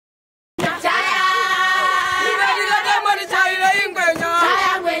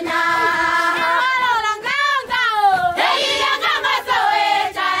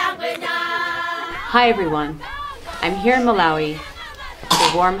Hi everyone, I'm here in Malawi,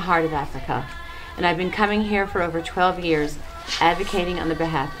 the warm heart of Africa, and I've been coming here for over 12 years advocating on the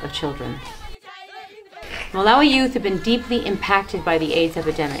behalf of children. Malawi youth have been deeply impacted by the AIDS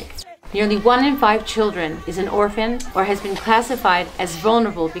epidemic. Nearly 1 in 5 children is an orphan or has been classified as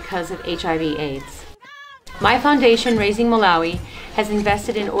vulnerable because of HIV/AIDS. My foundation, Raising Malawi, has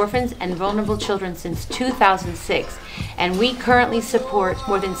invested in orphans and vulnerable children since 2006, and we currently support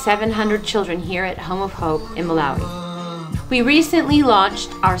more than 700 children here at Home of Hope in Malawi. We recently launched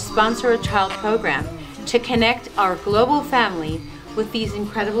our Sponsor a Child program to connect our global family with these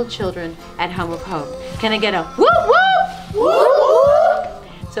incredible children at Home of Hope. Can I get a whoop whoop? Whoop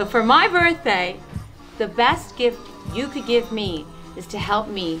whoop! So for my birthday, the best gift you could give me is to help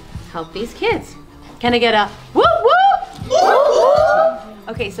me help these kids. Can I get a whoop whoop? Whoop whoop!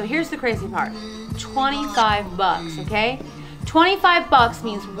 Okay, so here's the crazy part. 25 bucks, okay? 25 bucks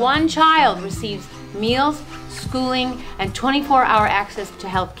means one child receives meals, schooling, and 24-hour access to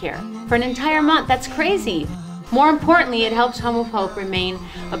health care. For an entire month, that's crazy. More importantly, it helps Home of Hope remain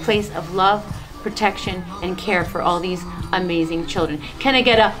a place of love, protection, and care for all these amazing children. Can I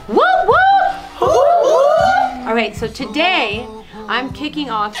get a whoop whoop? Whoop whoop! All right, so today, I'm kicking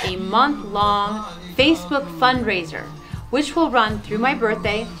off a month-long Facebook fundraiser, which will run through my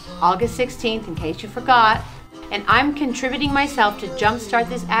birthday, August 16th, in case you forgot. And I'm contributing myself to jumpstart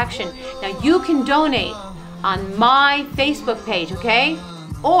this action. Now you can donate on my Facebook page, okay?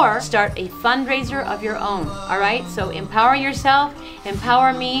 Or start a fundraiser of your own, all right? So empower yourself,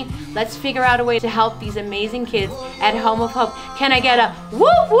 empower me. Let's figure out a way to help these amazing kids at Home of Hope. Can I get a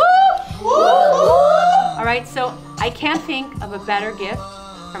whoop whoop? Whoop whoop! All right, so I can't think of a better gift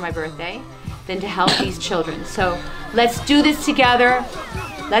for my birthday than to help these children. So let's do this together.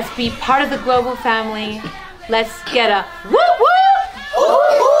 Let's be part of the global family. Let's get a whoop whoop!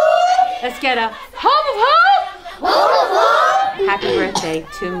 Whoop whoop! Let's get a Home of Hope! Home of Hope! Happy birthday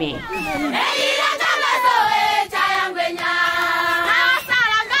to me.